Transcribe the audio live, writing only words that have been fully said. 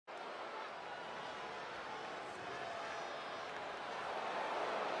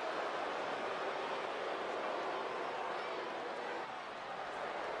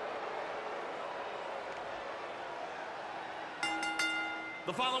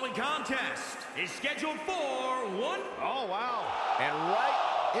The following contest is scheduled for one. Oh, wow. And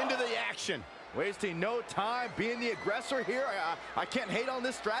right into the action. Wasting no time being the aggressor here. I can't hate on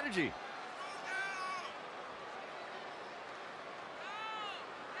this strategy.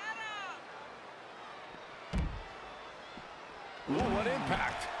 Ooh, what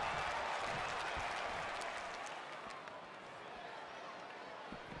impact.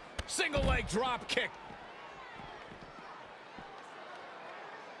 Single leg drop kick.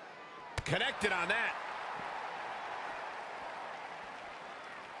 Connected on that.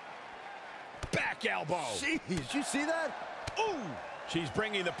 Back elbow. Jeez, you see that? Ooh! She's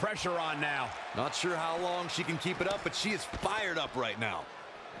bringing the pressure on now. Not sure how long she can keep it up, but she is fired up right now.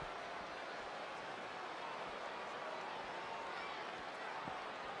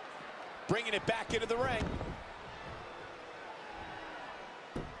 Bringing it back into the ring.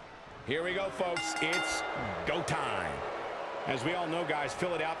 Here we go, folks. It's go time. As we all know, guys,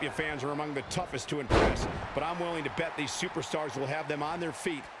 Philadelphia fans are among the toughest to impress, but I'm willing to bet these superstars will have them on their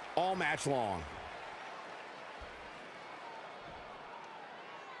feet all match long.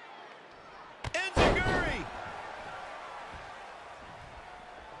 Enziguri!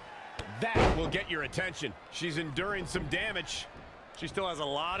 That will get your attention. She's enduring some damage. She still has a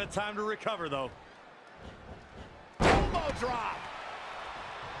lot of time to recover, though. Elbow drop!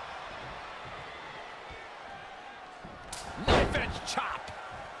 Knife edge chop.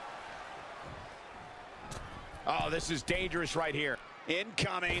 Oh, this is dangerous right here.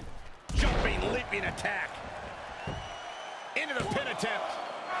 Incoming. Jumping, leaping attack. Into the pin attempt.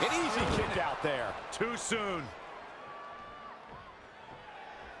 An easy kick out there. Too soon.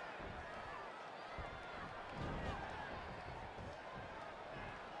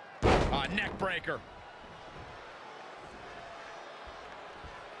 Neck breaker.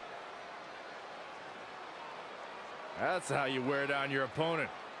 That's how you wear down your opponent.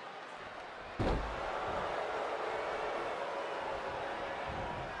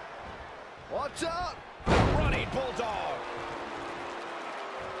 Watch out! Running bulldog.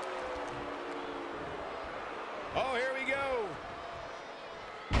 Oh, here we go.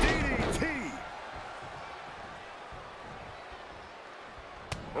 DDT.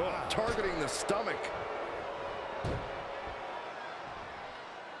 Oh, targeting the stomach.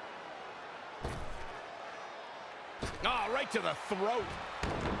 Oh, right to the throat.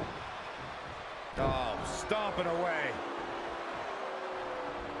 Oh, stomping away.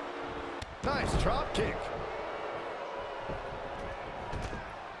 Nice drop kick.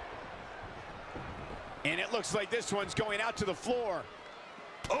 And it looks like this one's going out to the floor.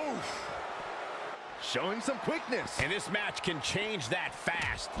 Oh, showing some quickness. And this match can change that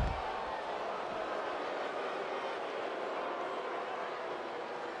fast.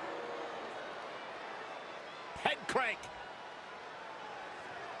 Head crank.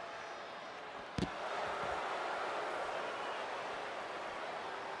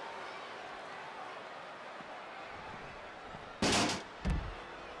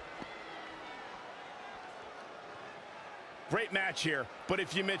 Great match here, but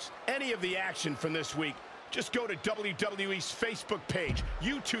if you missed any of the action from this week, just go to WWE's Facebook page,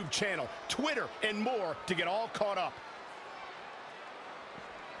 YouTube channel, Twitter, and more to get all caught up.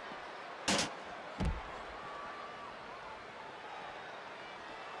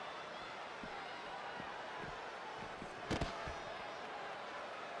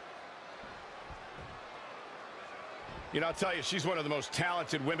 You know, I'll tell you, she's one of the most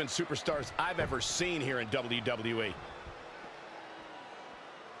talented women superstars I've ever seen here in WWE.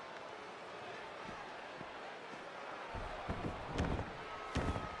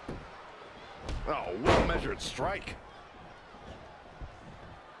 Oh, well-measured strike.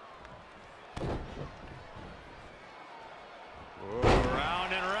 Oh,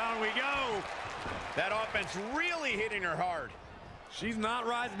 round and round we go. That offense really hitting her hard. She's not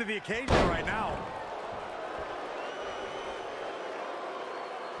rising to the occasion right now.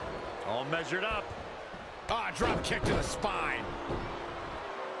 All measured up. Ah, drop kick to the spine.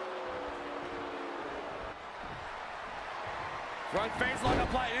 Front face lock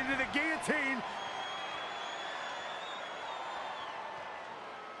applied into the guillotine.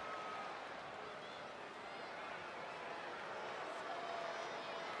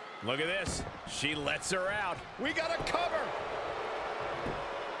 Look at this. She lets her out. We got a cover.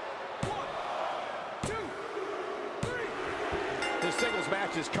 1, 2, 3. This singles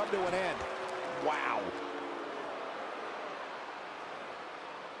match has come to an end. Wow.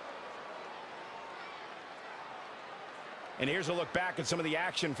 And here's a look back at some of the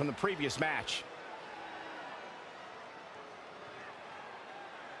action from the previous match.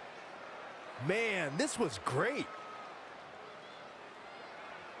 Man, this was great.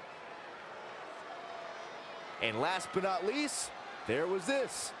 And last but not least, there was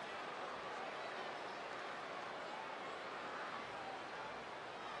this.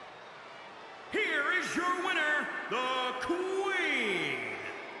 Here is your winner, the Queen.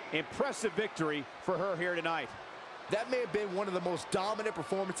 Impressive victory for her here tonight. That may have been one of the most dominant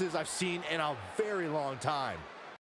performances I've seen in a very long time.